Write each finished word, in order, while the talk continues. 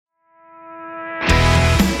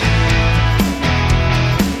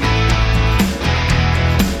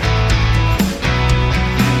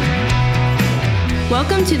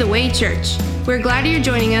Welcome to The Way Church. We're glad you're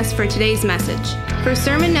joining us for today's message. For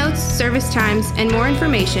sermon notes, service times, and more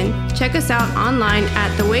information, check us out online at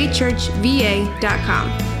thewaychurchva.com.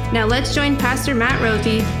 Now let's join Pastor Matt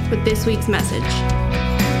Rothy with this week's message.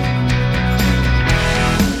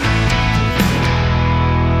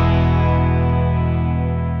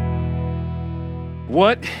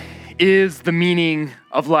 What is the meaning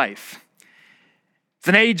of life? It's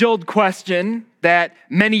an age-old question that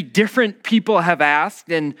many different people have asked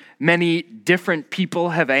and many different people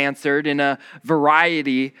have answered in a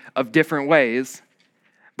variety of different ways.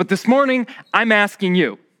 But this morning, I'm asking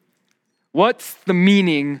you, what's the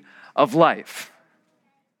meaning of life?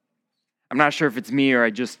 I'm not sure if it's me or I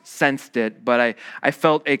just sensed it, but I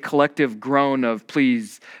felt a collective groan of,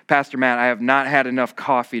 please, Pastor Matt, I have not had enough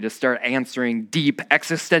coffee to start answering deep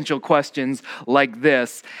existential questions like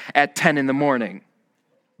this at 10 in the morning.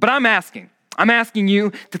 But I'm asking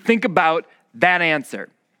you to think about that answer.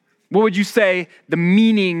 What would you say the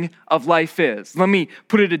meaning of life is? Let me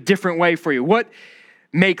put it a different way for you. What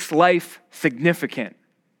makes life significant?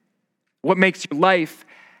 What makes your life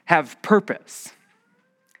have purpose?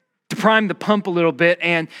 To prime the pump a little bit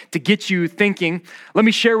and to get you thinking, let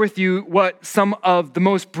me share with you what some of the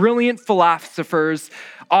most brilliant philosophers,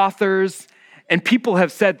 authors, and people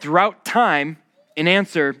have said throughout time in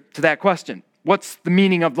answer to that question. What's the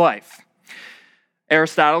meaning of life?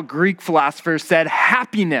 Aristotle, Greek philosopher, said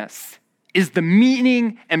happiness is the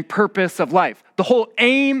meaning and purpose of life. The whole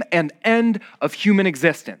aim and end of human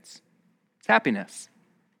existence. It's happiness.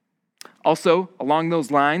 Also, along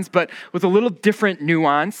those lines, but with a little different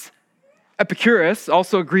nuance, Epicurus,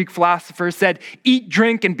 also a Greek philosopher, said, eat,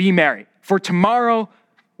 drink, and be merry, for tomorrow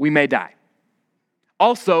we may die.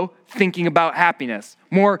 Also, thinking about happiness,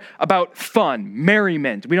 more about fun,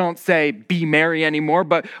 merriment. We don't say be merry anymore,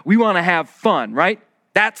 but we want to have fun, right?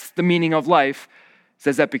 That's the meaning of life,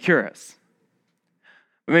 says Epicurus.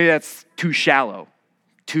 Maybe that's too shallow,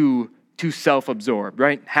 too self-absorbed,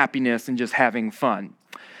 right? Happiness and just having fun.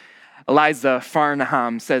 Eliza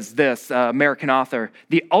Farnham says this, American author,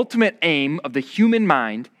 the ultimate aim of the human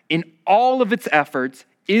mind in all of its efforts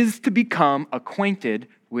is to become acquainted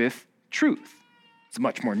with truth. It's a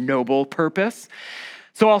much more noble purpose.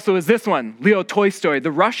 So also is this one. Leo Tolstoy, the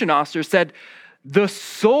Russian author, said, the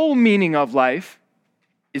sole meaning of life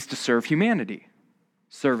is to serve humanity,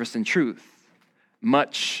 service and truth.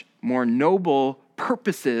 Much more noble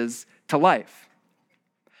purposes to life.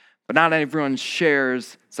 But not everyone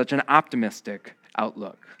shares such an optimistic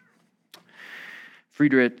outlook.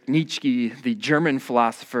 Friedrich Nietzsche, the German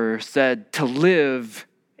philosopher, said, to live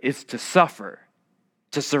is to suffer.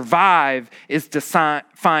 To survive is to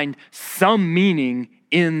find some meaning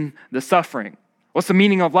in the suffering. What's the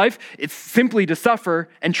meaning of life? It's simply to suffer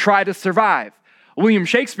and try to survive. William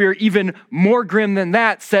Shakespeare, even more grim than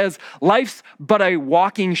that, says, life's but a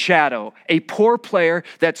walking shadow, a poor player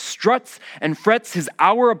that struts and frets his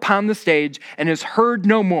hour upon the stage and is heard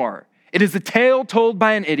no more. It is a tale told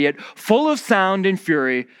by an idiot, full of sound and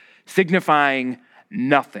fury, signifying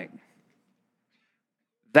nothing.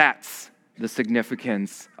 That's the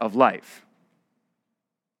significance of life.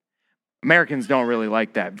 Americans don't really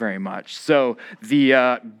like that very much. So the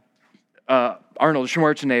Arnold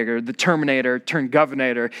Schwarzenegger, the Terminator turned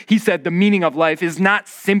governor, he said the meaning of life is not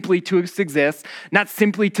simply to exist, not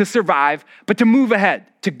simply to survive, but to move ahead,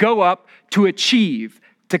 to go up, to achieve,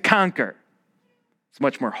 to conquer. It's a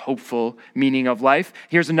much more hopeful meaning of life.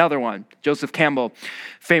 Here's another one. Joseph Campbell,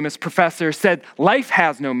 famous professor, said, life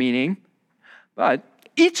has no meaning, but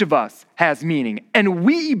each of us has meaning, and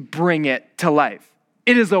we bring it to life.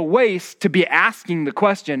 It is a waste to be asking the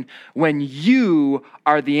question when you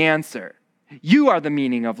are the answer. You are the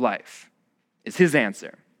meaning of life, is his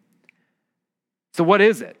answer. So what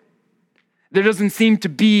is it? There doesn't seem to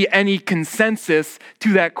be any consensus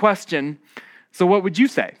to that question. So what would you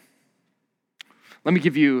say? Let me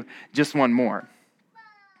give you just one more.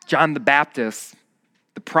 John the Baptist,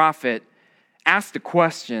 the prophet, asked a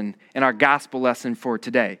question in our gospel lesson for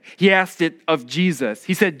today. He asked it of Jesus.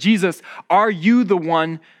 He said, Jesus, are you the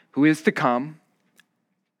one who is to come?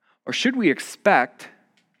 Or should we expect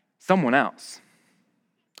someone else?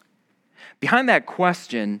 Behind that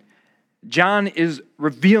question, John is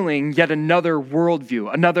revealing yet another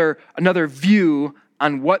worldview, another view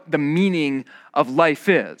on what the meaning of life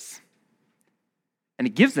is. And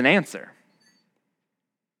he gives an answer.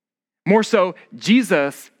 More so,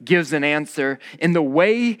 Jesus gives an answer in the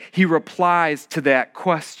way he replies to that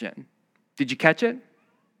question. Did you catch it?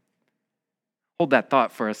 Hold that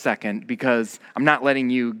thought for a second because I'm not letting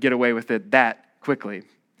you get away with it that quickly.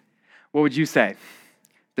 What would you say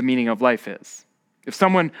the meaning of life is? If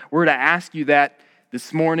someone were to ask you that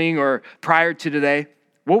this morning or prior to today,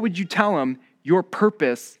 what would you tell him your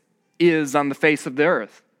purpose is on the face of the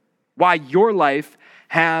earth? Why your life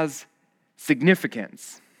has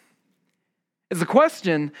significance? It's a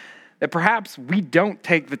question that perhaps we don't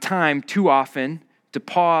take the time too often to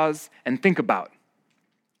pause and think about.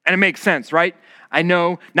 And it makes sense, right? I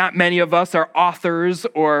know not many of us are authors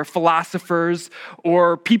or philosophers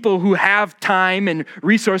or people who have time and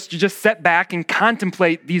resource to just sit back and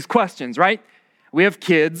contemplate these questions, right? We have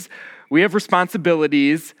kids, we have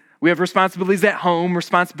responsibilities at home,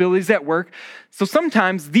 responsibilities at work. So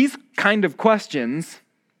sometimes these kind of questions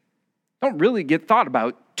don't really get thought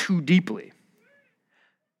about too deeply.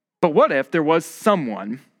 But what if there was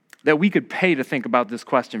someone that we could pay to think about this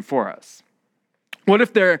question for us? What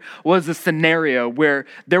if there was a scenario where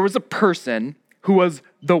there was a person who was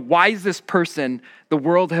the wisest person the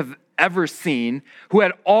world have ever seen, who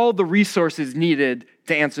had all the resources needed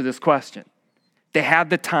to answer this question? They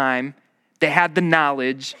had the time, they had the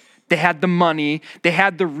knowledge, they had the money, they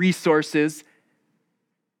had the resources,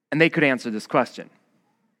 and they could answer this question.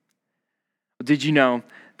 Well, did you know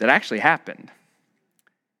that actually happened?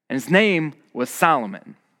 And his name was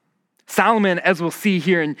Solomon. Solomon, as we'll see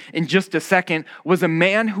here in just a second, was a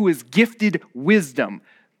man who was gifted wisdom,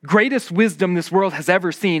 greatest wisdom this world has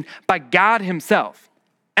ever seen, by God himself.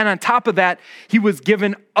 And on top of that, he was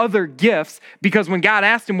given other gifts because when God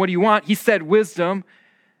asked him, what do you want? He said wisdom,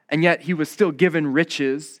 and yet he was still given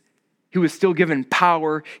riches. He was still given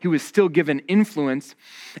power. He was still given influence.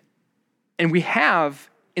 And we have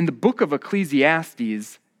in the book of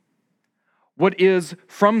Ecclesiastes what is,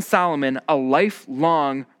 from Solomon, a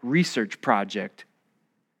lifelong research project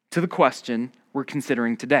to the question we're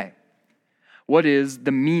considering today. What is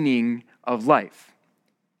the meaning of life?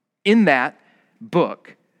 In that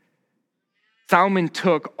book, Solomon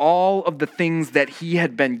took all of the things that he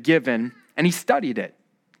had been given and he studied it.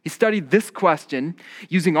 He studied this question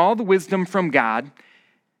using all the wisdom from God,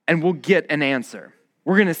 and we'll get an answer.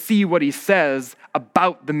 We're going to see what he says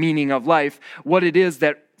about the meaning of life, what it is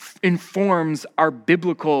that informs our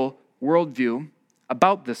biblical worldview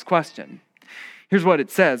about this question. Here's what it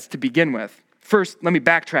says to begin with. First, let me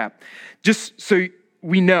backtrack. Just so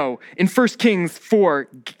we know, in 1 Kings 4,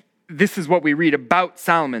 this is what we read about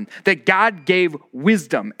Solomon, that God gave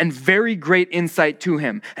wisdom and very great insight to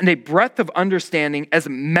him, and a breadth of understanding as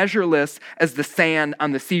measureless as the sand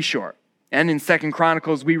on the seashore. And in 2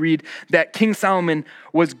 Chronicles, we read that King Solomon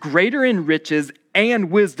was greater in riches and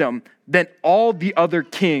wisdom than all the other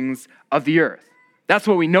kings of the earth. That's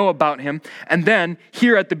what we know about him. And then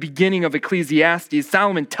here at the beginning of Ecclesiastes,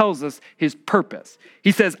 Solomon tells us his purpose.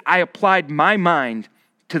 He says, I applied my mind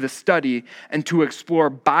to the study and to explore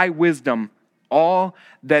by wisdom all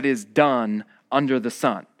that is done under the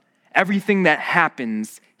sun. Everything that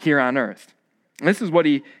happens here on earth. And this is what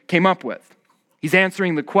he came up with. He's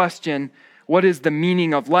answering the question, what is the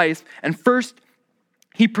meaning of life? And first,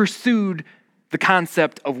 he pursued the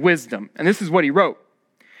concept of wisdom. And this is what he wrote.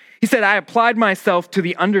 He said, I applied myself to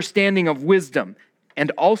the understanding of wisdom and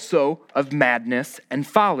also of madness and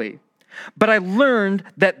folly. But I learned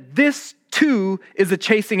that this too is a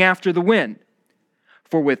chasing after the wind.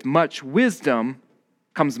 For with much wisdom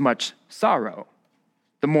comes much sorrow.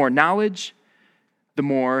 The more knowledge, the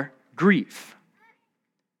more grief.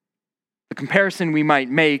 The comparison we might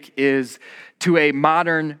make is to a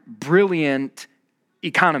modern, brilliant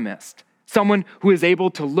economist. Someone who is able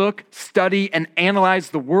to look, study, and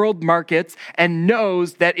analyze the world markets and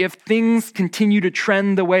knows that if things continue to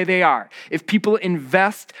trend the way they are, if people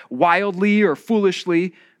invest wildly or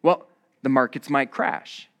foolishly, well, the markets might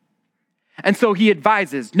crash. And so he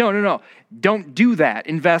advises, no, don't do that.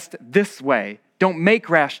 Invest this way. Don't make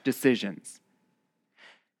rash decisions.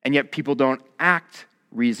 And yet people don't act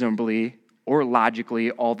reasonably or logically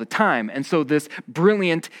all the time. And so this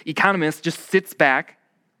brilliant economist just sits back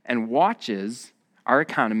and watches our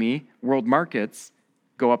economy, world markets,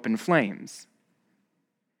 go up in flames.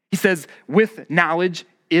 He says, with knowledge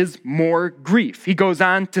is more grief. He goes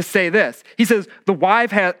on to say this. He says, the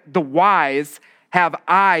wise have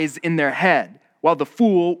eyes in their head, while the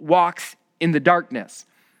fool walks in the darkness.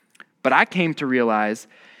 But I came to realize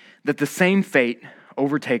that the same fate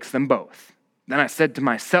overtakes them both. Then I said to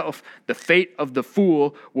myself, the fate of the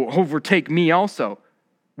fool will overtake me also.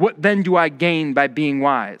 What then do I gain by being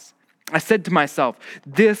wise? I said to myself,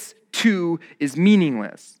 this too is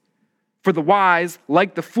meaningless. For the wise,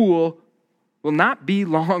 like the fool, will not be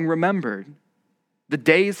long remembered. The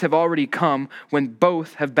days have already come when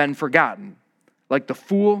both have been forgotten. Like the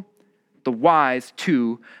fool, the wise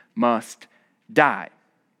too must die.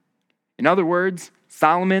 In other words,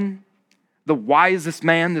 Solomon, the wisest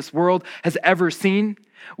man this world has ever seen,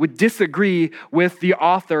 would disagree with the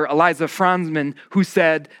author Eliza Franzman, who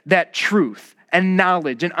said that truth and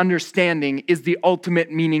knowledge and understanding is the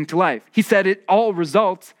ultimate meaning to life. He said it all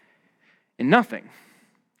results in nothing.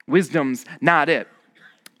 Wisdom's not it.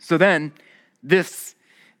 So then, this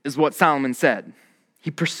is what Solomon said.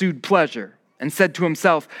 He pursued pleasure and said to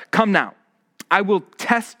himself, "Come now, I will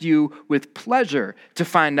test you with pleasure to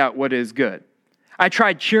find out what is good. I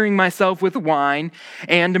tried cheering myself with wine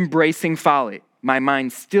and embracing folly, my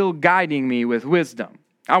mind still guiding me with wisdom.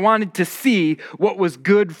 I wanted to see what was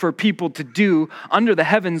good for people to do under the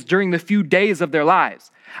heavens during the few days of their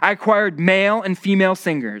lives. I acquired male and female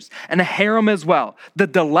singers and a harem as well, the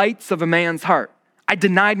delights of a man's heart. I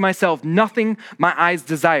denied myself nothing my eyes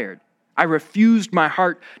desired. I refused my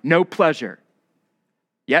heart no pleasure.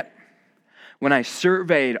 Yet, when I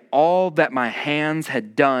surveyed all that my hands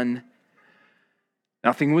had done,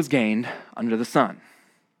 nothing was gained under the sun."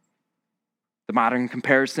 The modern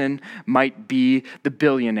comparison might be the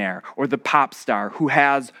billionaire or the pop star who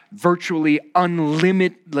has virtually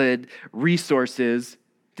unlimited resources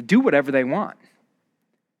to do whatever they want,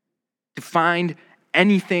 to find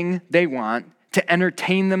anything they want, to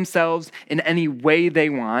entertain themselves in any way they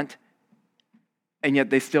want, and yet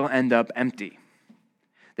they still end up empty.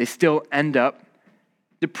 They still end up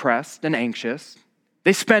depressed and anxious.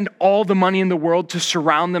 They spend all the money in the world to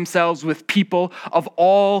surround themselves with people of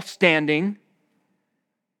all standing,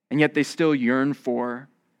 and yet they still yearn for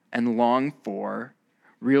and long for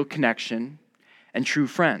real connection and true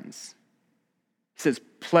friends. He says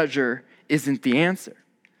pleasure isn't the answer.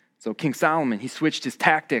 So King Solomon, he switched his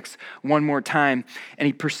tactics one more time and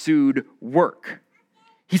he pursued work.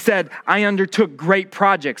 He said, "I undertook great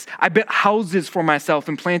projects. I built houses for myself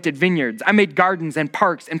and planted vineyards. I made gardens and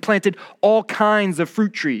parks and planted all kinds of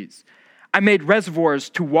fruit trees. I made reservoirs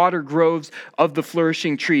to water groves of the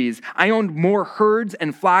flourishing trees. I owned more herds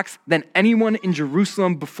and flocks than anyone in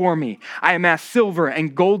Jerusalem before me. I amassed silver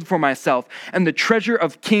and gold for myself and the treasure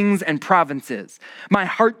of kings and provinces. My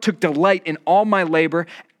heart took delight in all my labor,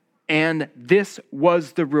 and this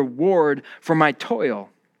was the reward for my toil.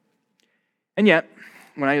 And yet,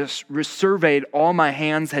 when I surveyed all my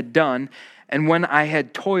hands had done, and when I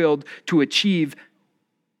had toiled to achieve,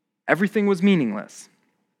 everything was meaningless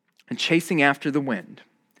and chasing after the wind."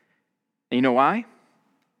 And you know why?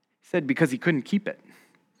 He said because he couldn't keep it.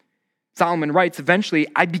 Solomon writes, "Eventually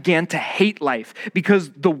I began to hate life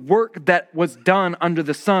because the work that was done under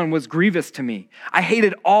the sun was grievous to me. I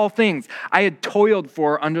hated all things I had toiled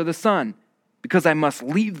for under the sun because I must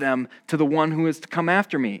leave them to the one who is to come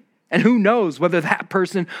after me. And who knows whether that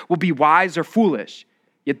person will be wise or foolish.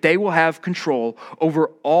 Yet they will have control over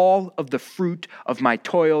all of the fruit of my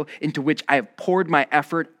toil into which I have poured my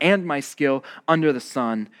effort and my skill under the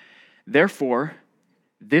sun. Therefore,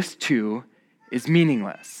 this too is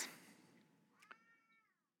meaningless."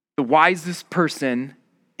 The wisest person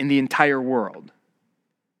in the entire world,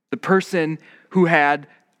 the person who had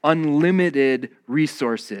unlimited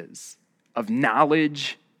resources of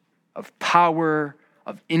knowledge, of power,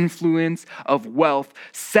 of influence, of wealth,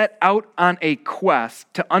 set out on a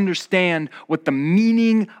quest to understand what the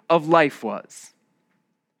meaning of life was.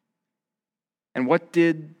 And what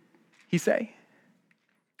did he say?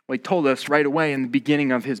 Well, he told us right away in the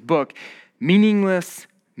beginning of his book, "Meaningless,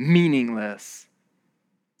 meaningless,"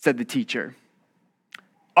 said the teacher.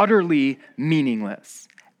 Utterly meaningless.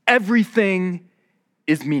 Everything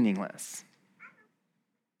is meaningless.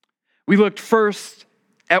 We looked first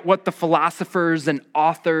at what the philosophers and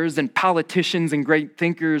authors and politicians and great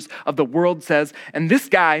thinkers of the world says. And this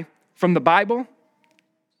guy from the Bible,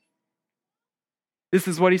 this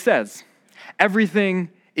is what he says.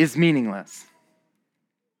 Everything is meaningless.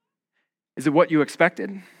 Is it what you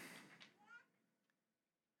expected?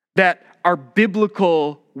 That our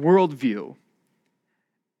biblical worldview,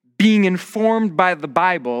 being informed by the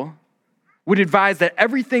Bible, would advise that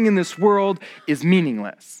everything in this world is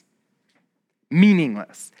meaningless.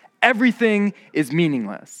 Meaningless. Everything is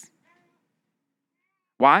meaningless.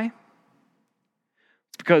 Why?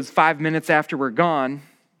 It's because 5 minutes after we're gone,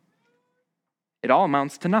 it all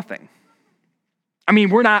amounts to nothing. I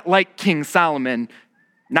mean, we're not like King Solomon,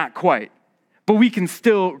 not quite, but we can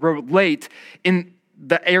still relate in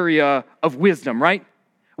the area of wisdom, right?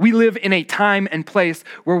 We live in a time and place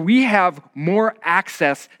where we have more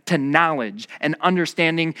access to knowledge and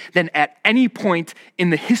understanding than at any point in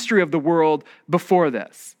the history of the world before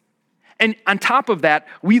this. And on top of that,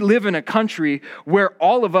 we live in a country where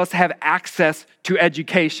all of us have access to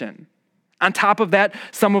education. On top of that,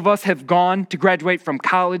 some of us have gone to graduate from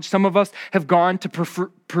college. Some of us have gone to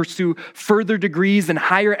pursue further degrees and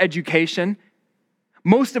higher education.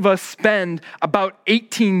 Most of us spend about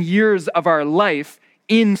 18 years of our life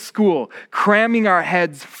in school, cramming our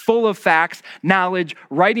heads full of facts, knowledge,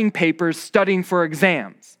 writing papers, studying for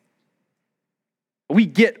exams. We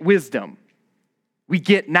get wisdom. We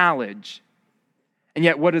get knowledge. And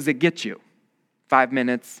yet, what does it get you 5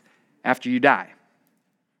 minutes after you die?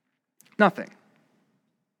 Nothing.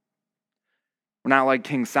 We're not like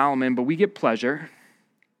King Solomon, but we get pleasure.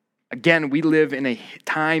 Again, we live in a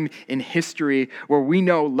time in history where we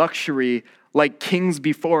know luxury like kings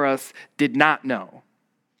before us did not know.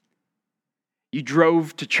 You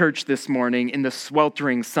drove to church this morning in the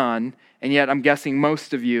sweltering sun, and yet I'm guessing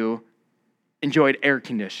most of you enjoyed air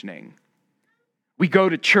conditioning. We go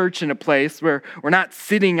to church in a place where we're not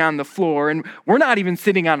sitting on the floor, and we're not even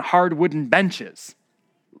sitting on hard wooden benches.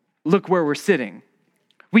 Look where we're sitting.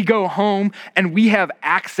 We go home and we have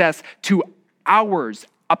access to hours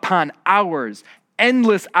upon hours,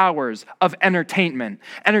 endless hours of entertainment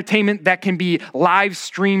that can be live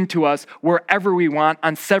streamed to us wherever we want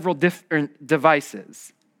on several different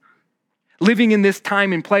devices. Living in this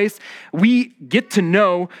time and place, we get to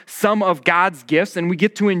know some of God's gifts and we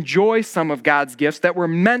get to enjoy some of God's gifts that were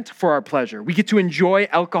meant for our pleasure. We get to enjoy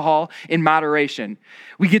alcohol in moderation.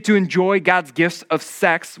 We get to enjoy God's gifts of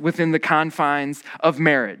sex within the confines of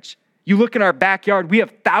marriage. You look in our backyard, we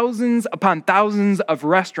have thousands upon thousands of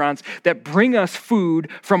restaurants that bring us food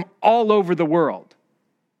from all over the world.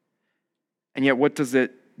 And yet, what does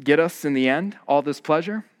it get us in the end? All this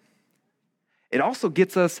pleasure? It also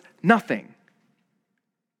gets us nothing.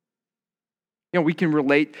 We can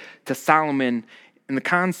relate to Solomon in the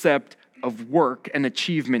concept of work and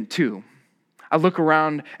achievement too. I look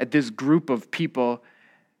around at this group of people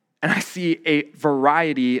and I see a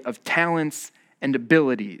variety of talents and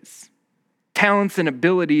abilities. Talents and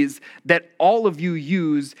abilities that all of you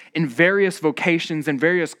use in various vocations and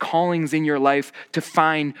various callings in your life to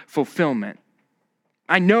find fulfillment.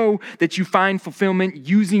 I know that you find fulfillment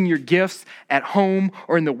using your gifts at home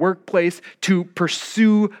or in the workplace to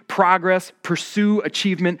pursue progress, pursue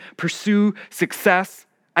achievement, pursue success.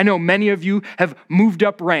 I know many of you have moved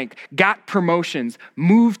up rank, got promotions,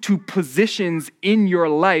 moved to positions in your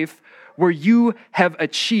life where you have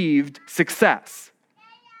achieved success.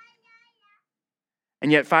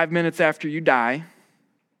 And yet 5 minutes after you die,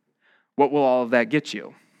 what will all of that get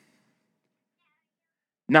you?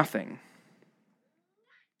 Nothing.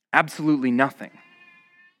 Absolutely nothing.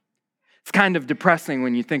 It's kind of depressing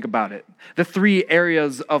when you think about it. The three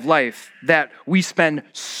areas of life that we spend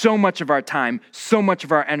so much of our time, so much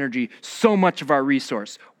of our energy, so much of our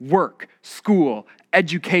resource: work, school,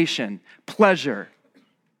 education, pleasure,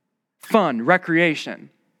 fun, recreation.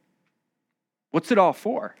 What's it all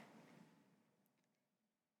for?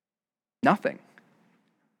 Nothing.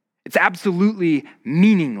 It's absolutely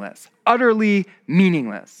meaningless, utterly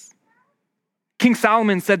meaningless. King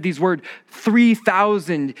Solomon said these words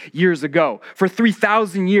 3,000 years ago. For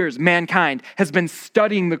 3,000 years, mankind has been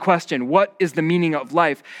studying the question, what is the meaning of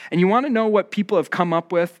life? And you want to know what people have come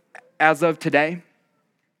up with as of today?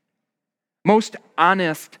 Most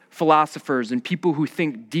honest philosophers and people who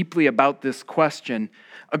think deeply about this question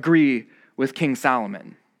agree with King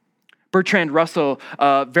Solomon. Bertrand Russell,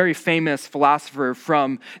 a very famous philosopher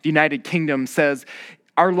from the United Kingdom, says,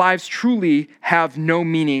 our lives truly have no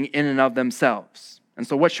meaning in and of themselves. And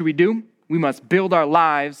so what should we do? We must build our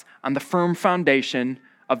lives on the firm foundation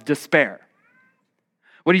of despair.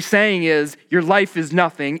 What he's saying is, your life is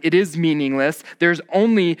nothing. It is meaningless. There's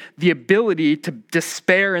only the ability to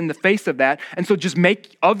despair in the face of that. And so just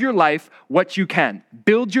make of your life what you can.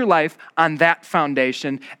 Build your life on that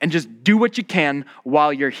foundation and just do what you can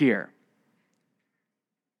while you're here.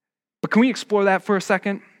 But can we explore that for a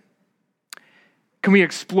second? Can we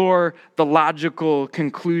explore the logical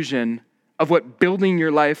conclusion of what building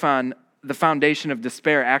your life on the foundation of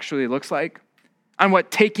despair actually looks like? On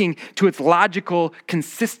what taking to its logical,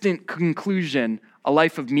 consistent conclusion a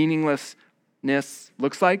life of meaninglessness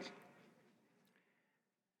looks like?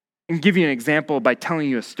 I can give you an example by telling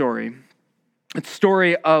you a story. It's a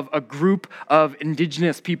story of a group of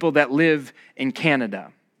indigenous people that live in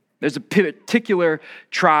Canada. There's a particular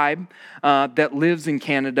tribe that lives in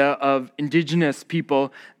Canada of indigenous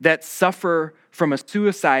people that suffer from a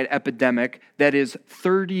suicide epidemic that is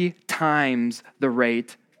 30 times the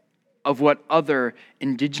rate of what other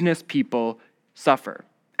indigenous people suffer.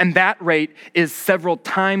 And that rate is several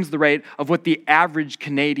times the rate of what the average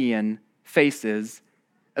Canadian faces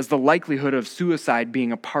as the likelihood of suicide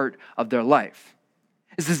being a part of their life.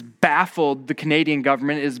 This has baffled the Canadian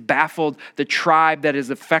government, it has baffled the tribe that is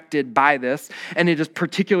affected by this, and it is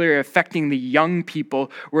particularly affecting the young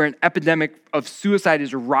people where an epidemic of suicide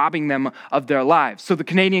is robbing them of their lives. So the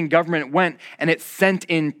Canadian government went and it sent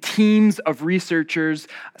in teams of researchers,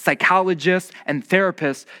 psychologists, and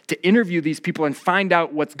therapists to interview these people and find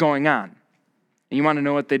out what's going on. And you want to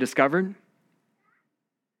know what they discovered?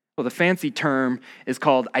 Well, the fancy term is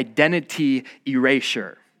called identity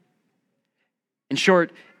erasure. In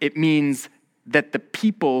short, it means that the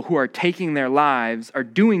people who are taking their lives are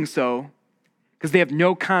doing so because they have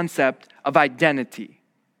no concept of identity.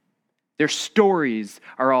 Their stories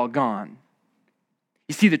are all gone.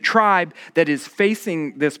 You see, the tribe that is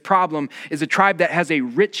facing this problem is a tribe that has a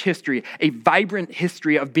rich history, a vibrant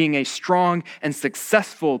history of being a strong and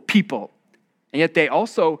successful people. And yet they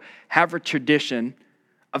also have a tradition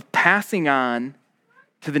of passing on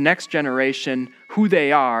to the next generation who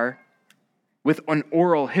they are with an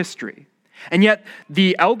oral history. And yet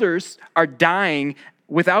the elders are dying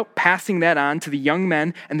without passing that on to the young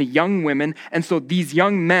men and the young women. And so these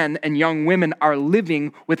young men and young women are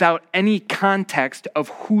living without any context of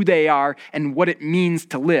who they are and what it means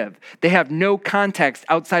to live. They have no context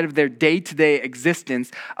outside of their day-to-day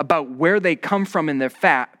existence about where they come from in their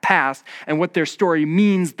past and what their story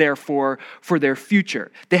means, therefore, for their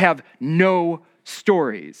future. They have no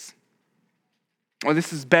stories. Well,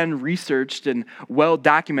 this has been researched and well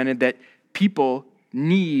documented that people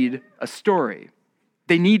need a story.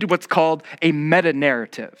 They need what's called a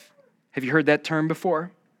meta-narrative. Have you heard that term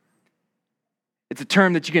before? It's a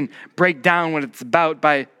term that you can break down what it's about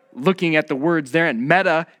by looking at the words there. And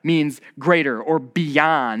meta means greater or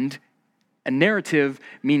beyond, and narrative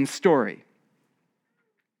means story.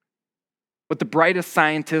 What the brightest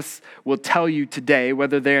scientists will tell you today,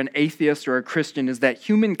 whether they're an atheist or a Christian, is that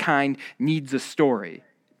humankind needs a story.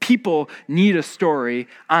 People need a story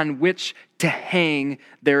on which to hang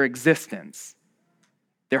their existence,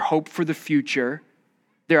 their hope for the future,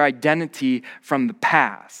 their identity from the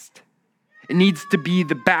past. It needs to be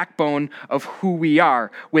the backbone of who we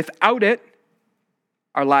are. Without it,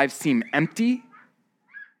 our lives seem empty,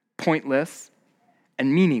 pointless,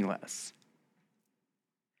 and meaningless.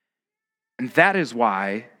 And that is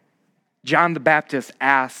why John the Baptist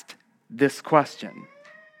asked this question.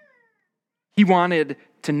 He wanted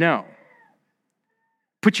to know.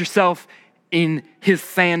 Put yourself in his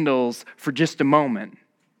sandals for just a moment.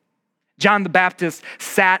 John the Baptist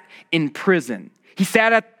sat in prison. He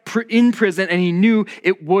sat in prison and he knew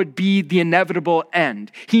it would be the inevitable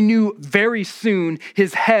end. He knew very soon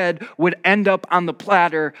his head would end up on the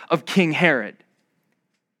platter of King Herod.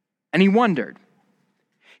 And he wondered.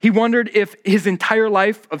 He wondered if his entire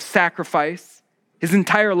life of sacrifice, his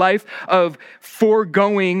entire life of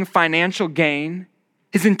foregoing financial gain,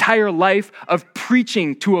 his entire life of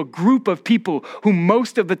preaching to a group of people who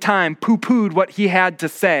most of the time poo-pooed what he had to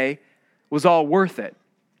say was all worth it.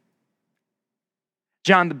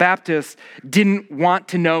 John the Baptist didn't want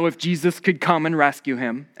to know if Jesus could come and rescue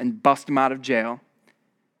him and bust him out of jail.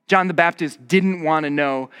 John the Baptist didn't want to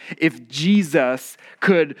know if Jesus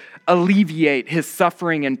could alleviate his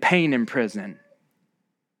suffering and pain in prison.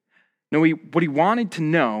 No, what he wanted to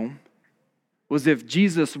know was if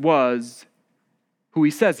Jesus was who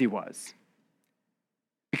he says he was.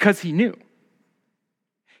 Because he knew.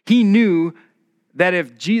 He knew that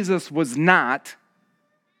if Jesus was not,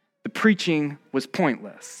 the preaching was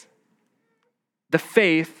pointless. The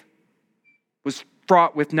faith was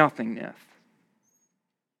fraught with nothingness.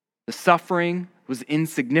 The suffering was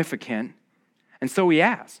insignificant. And so he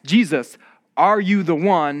asked, Jesus, are you the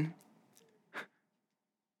one,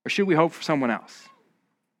 or should we hope for someone else?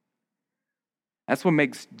 That's what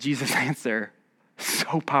makes Jesus' answer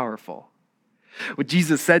so powerful. What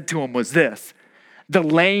Jesus said to him was this: the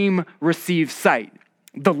lame receive sight,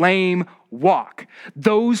 the lame walk.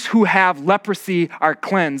 Those who have leprosy are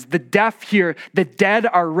cleansed, the deaf hear, the dead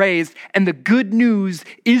are raised, and the good news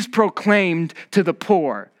is proclaimed to the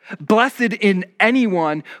poor. Blessed in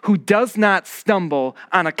anyone who does not stumble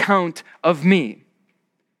on account of me.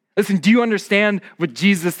 Listen, do you understand what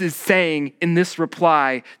Jesus is saying in this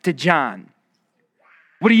reply to John?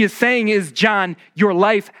 What he is saying is, John, your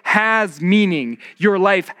life has meaning. Your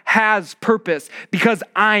life has purpose because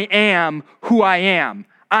I am who I am.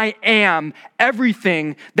 I am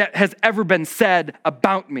everything that has ever been said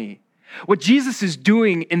about me. What Jesus is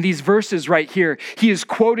doing in these verses right here, he is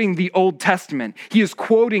quoting the Old Testament. He is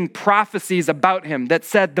quoting prophecies about him that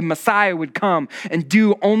said the Messiah would come and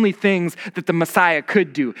do only things that the Messiah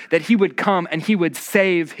could do, that he would come and he would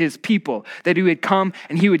save his people, that he would come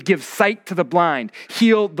and he would give sight to the blind,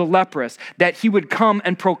 heal the leprous, that he would come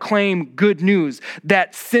and proclaim good news,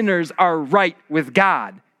 that sinners are right with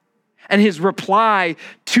God. And his reply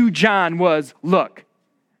to John was, look,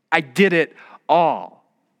 I did it all.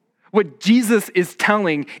 What Jesus is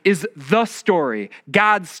telling is the story,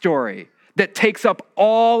 God's story, that takes up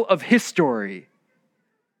all of his story.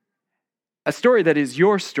 A story that is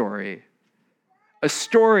your story. A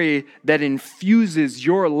story that infuses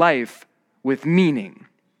your life with meaning.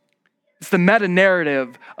 It's the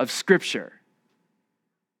meta-narrative of Scripture.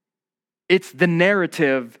 It's the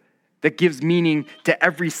narrative that gives meaning to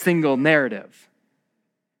every single narrative.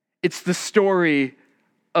 It's the story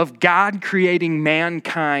of God creating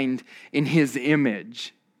mankind in his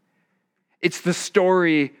image. It's the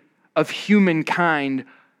story of humankind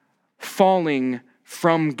falling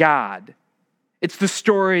from God. It's the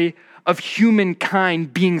story of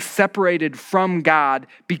humankind being separated from God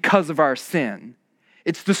because of our sin.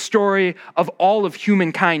 It's the story of all of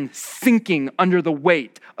humankind sinking under the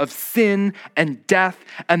weight of sin and death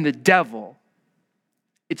and the devil.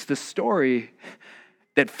 It's the story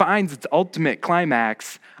that finds its ultimate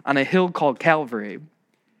climax on a hill called Calvary.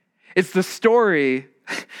 It's the story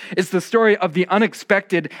of the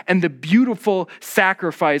unexpected and the beautiful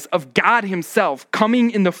sacrifice of God himself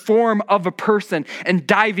coming in the form of a person and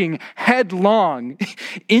diving headlong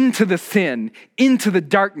into the sin, into the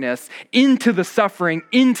darkness, into the suffering,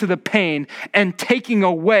 into the pain, and taking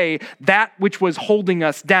away that which was holding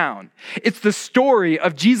us down. It's the story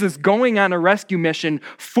of Jesus going on a rescue mission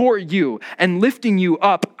for you and lifting you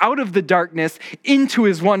up out of the darkness into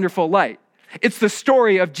his wonderful light. It's the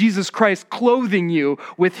story of Jesus Christ clothing you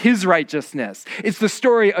with his righteousness. It's the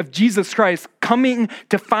story of Jesus Christ coming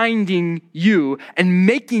to finding you and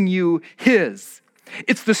making you his.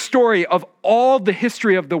 It's the story of all the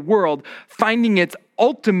history of the world finding its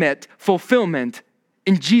ultimate fulfillment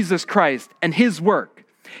in Jesus Christ and his work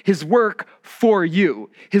for you,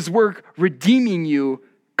 his work redeeming you,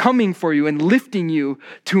 coming for you, and lifting you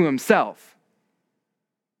to himself.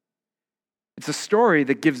 It's a story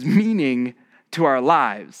that gives meaning to our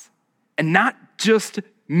lives, and not just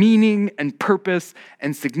meaning and purpose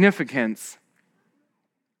and significance,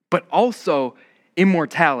 but also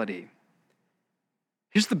immortality.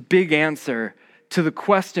 Here's the big answer to the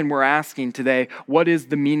question we're asking today: what is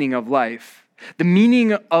the meaning of life? The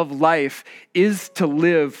meaning of life is to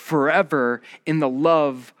live forever in the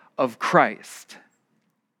love of Christ.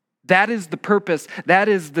 That is the purpose, that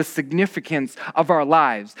is the significance of our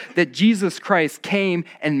lives, that Jesus Christ came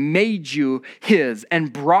and made you his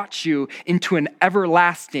and brought you into an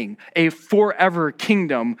everlasting, a forever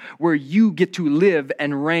kingdom where you get to live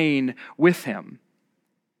and reign with him.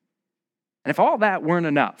 And if all that weren't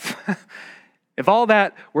enough, if all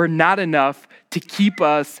that were not enough to keep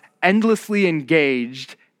us endlessly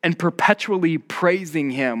engaged and perpetually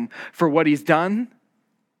praising him for what he's done,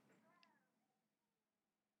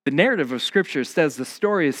 the narrative of Scripture says the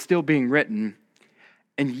story is still being written,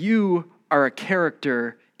 and you are a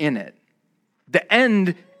character in it. The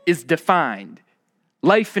end is defined.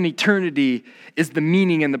 Life in eternity is the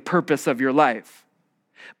meaning and the purpose of your life.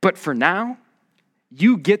 But for now,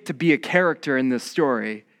 you get to be a character in this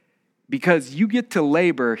story because you get to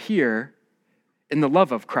labor here in the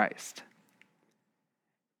love of Christ.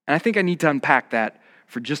 And I think I need to unpack that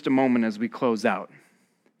for just a moment as we close out.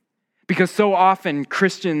 Because so often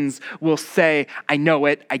Christians will say, I know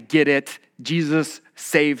it, I get it, Jesus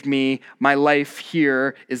saved me, my life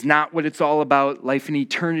here is not what it's all about, life in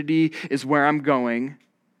eternity is where I'm going.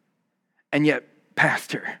 And yet,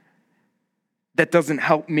 Pastor, that doesn't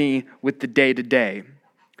help me with the day-to-day.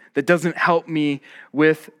 That doesn't help me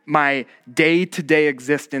with my day-to-day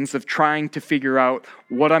existence of trying to figure out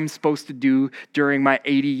what I'm supposed to do during my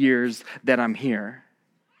 80 years that I'm here.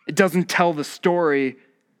 It doesn't tell the story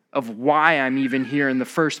of why I'm even here in the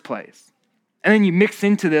first place. And then you mix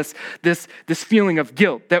into this feeling of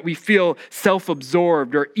guilt, that we feel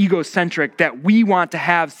self-absorbed or egocentric, that we want to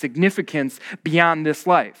have significance beyond this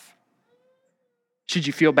life. Should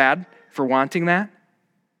you feel bad for wanting that?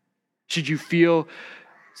 Should you feel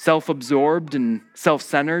self-absorbed and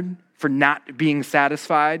self-centered for not being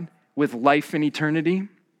satisfied with life in eternity?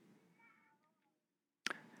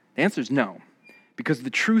 The answer is no, because the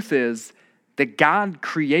truth is that God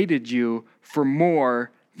created you for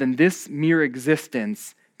more than this mere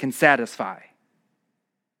existence can satisfy.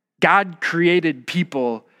 God created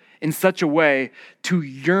people in such a way to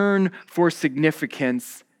yearn for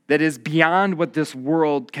significance that is beyond what this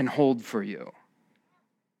world can hold for you.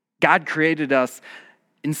 God created us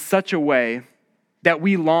in such a way that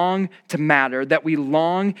we long to matter, that we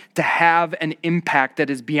long to have an impact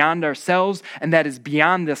that is beyond ourselves and that is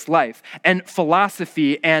beyond this life. And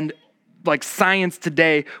philosophy and science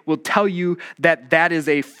today will tell you that that is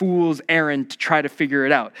a fool's errand to try to figure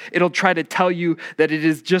it out. It'll try to tell you that it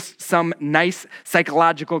is just some nice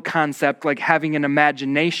psychological concept like having an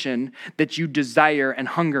imagination that you desire and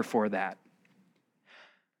hunger for that.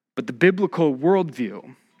 But the biblical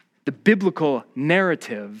worldview, the biblical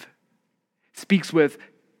narrative speaks with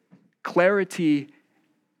clarity,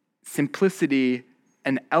 simplicity,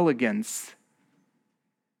 and elegance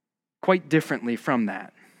quite differently from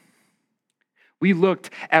that. We looked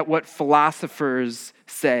at what philosophers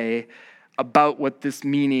say about what this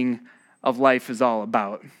meaning of life is all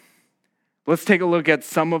about. Let's take a look at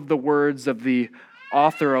some of the words of the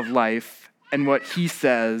author of life and what he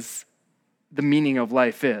says the meaning of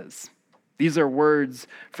life is. These are words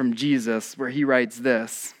from Jesus where he writes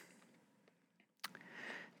this.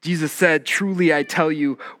 Jesus said, "Truly I tell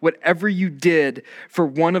you, whatever you did for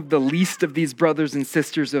one of the least of these brothers and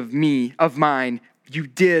sisters of mine, you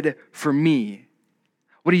did for me."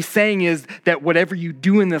 What he's saying is that whatever you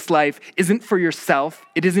do in this life isn't for yourself,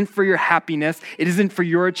 it isn't for your happiness, it isn't for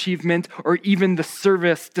your achievement or even the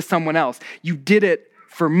service to someone else. You did it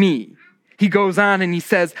for me. He goes on and he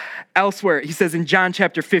says elsewhere, he says in John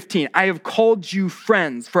chapter 15, "I have called you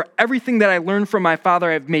friends, for everything that I learned from my Father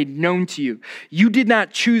I have made known to you. You did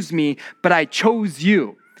not choose me, but I chose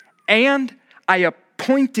you. And I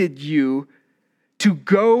appointed you to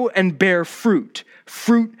go and bear fruit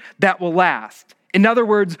that will last." In other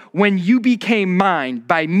words, when you became mine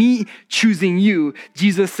by me choosing you,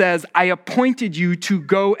 Jesus says, I appointed you to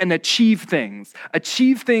go and achieve things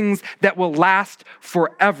that will last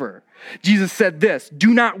forever. Jesus said this,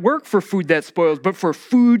 "Do not work for food that spoils, but for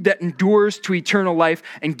food that endures to eternal life.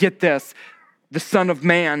 And get this, the Son of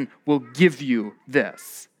Man will give you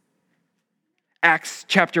this." Acts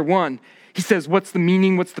chapter 1, he says, what's the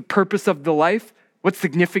meaning? What's the purpose of the life? What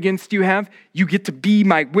significance do you have? You get to be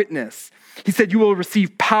my witness. He said, you will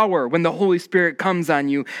receive power when the Holy Spirit comes on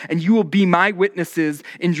you, and you will be my witnesses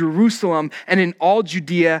in Jerusalem and in all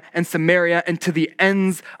Judea and Samaria and to the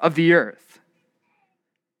ends of the earth.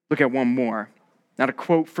 Look at one more. Not a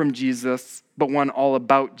quote from Jesus, but one all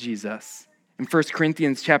about Jesus. In 1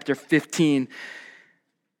 Corinthians chapter 15,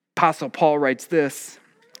 Apostle Paul writes this,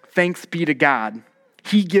 "Thanks be to God.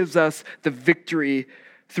 He gives us the victory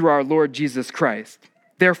through our Lord Jesus Christ.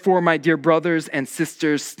 Therefore, my dear brothers and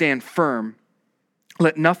sisters, stand firm.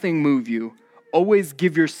 Let nothing move you. Always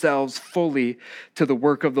give yourselves fully to the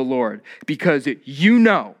work of the Lord, because you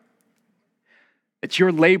know that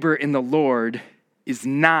your labor in the Lord is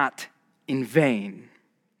not in vain."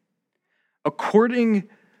 According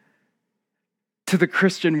to the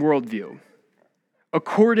Christian worldview,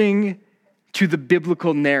 according to the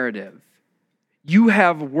biblical narrative, you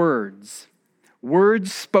have words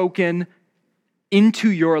spoken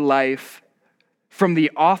into your life from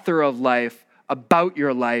the author of life about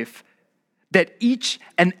your life, that each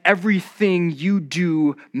and everything you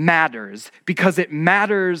do matters because it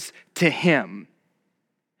matters to him.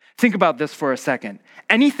 Think about this for a second.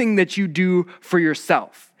 Anything that you do for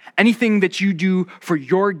yourself, anything that you do for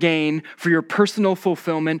your gain, for your personal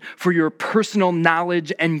fulfillment, for your personal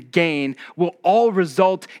knowledge and gain will all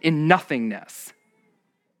result in nothingness,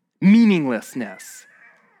 meaninglessness.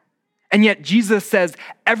 And yet Jesus says,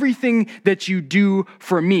 everything that you do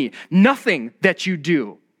for me, nothing that you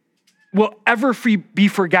do will ever be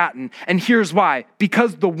forgotten. And here's why.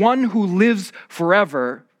 Because the one who lives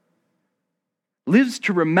forever lives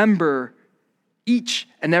to remember each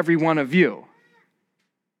and every one of you.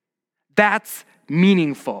 That's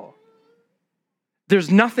meaningful.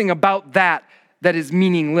 There's nothing about that is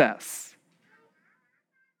meaningless.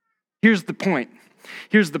 Here's the point.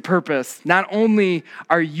 Here's the purpose. Not only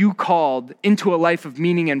are you called into a life of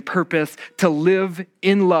meaning and purpose to live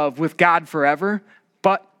in love with God forever,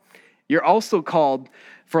 but you're also called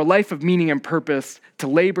for a life of meaning and purpose to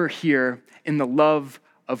labor here in the love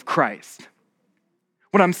of Christ.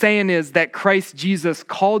 What I'm saying is that Christ Jesus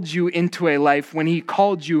called you into a life when he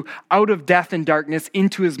called you out of death and darkness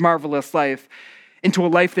into his marvelous life, into a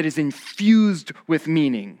life that is infused with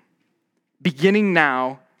meaning, beginning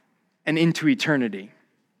now and into eternity.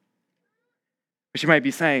 But you might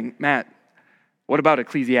be saying, Matt, what about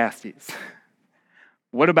Ecclesiastes?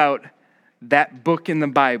 What about that book in the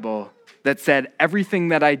Bible that said everything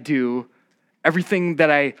that I do, everything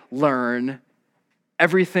that I learn,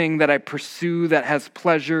 everything that I pursue that has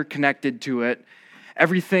pleasure connected to it,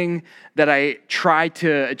 everything that I try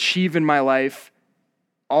to achieve in my life,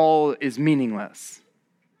 all is meaningless.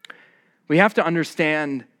 We have to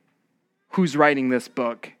understand who's writing this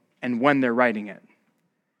book and when they're writing it.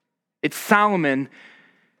 It's Solomon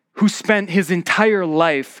who spent his entire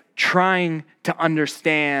life trying to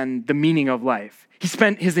understand the meaning of life. He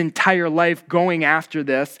spent his entire life going after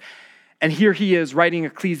this, and here he is writing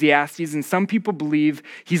Ecclesiastes, and some people believe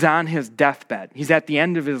he's on his deathbed. He's at the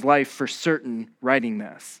end of his life for certain writing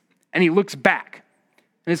this. And he looks back,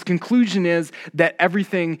 and his conclusion is that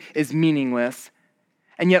everything is meaningless.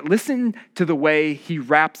 And yet listen to the way he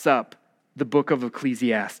wraps up the book of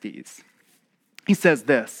Ecclesiastes. He says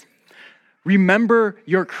this: "Remember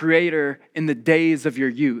your Creator in the days of your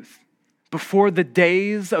youth, before the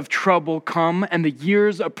days of trouble come and the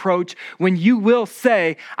years approach when you will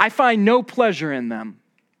say, 'I find no pleasure in them.'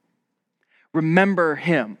 Remember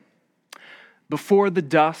him before the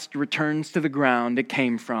dust returns to the ground it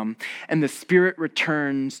came from, and the spirit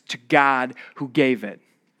returns to God who gave it."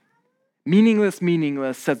 Meaningless,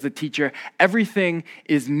 meaningless, says the teacher. Everything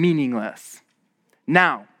is meaningless.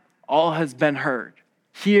 Now, all has been heard.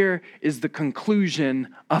 Here is the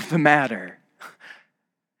conclusion of the matter.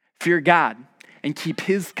 Fear God and keep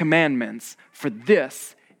his commandments, for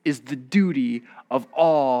this is the duty of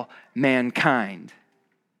all mankind.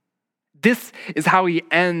 This is how he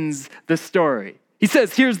ends the story. He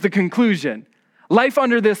says, here's the conclusion. Life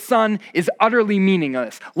under this sun is utterly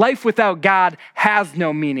meaningless. Life without God has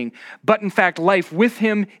no meaning. But in fact, life with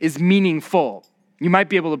him is meaningful. You might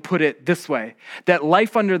be able to put it this way, that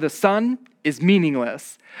life under the sun is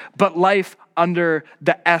meaningless, but life under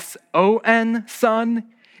the S-O-N, sun,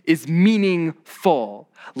 is meaningful.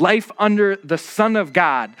 Life under the Son of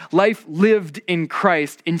God, life lived in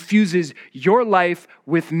Christ, infuses your life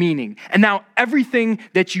with meaning. And now everything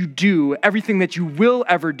that you do, everything that you will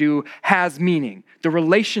ever do has meaning. The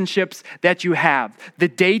relationships that you have, the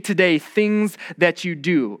day-to-day things that you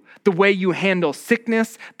do, the way you handle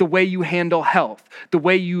sickness, the way you handle health, the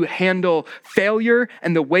way you handle failure,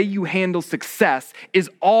 and the way you handle success is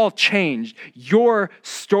all changed. Your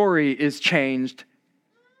story is changed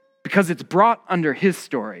because it's brought under his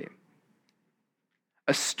story,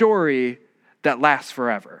 a story that lasts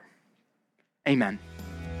forever. Amen.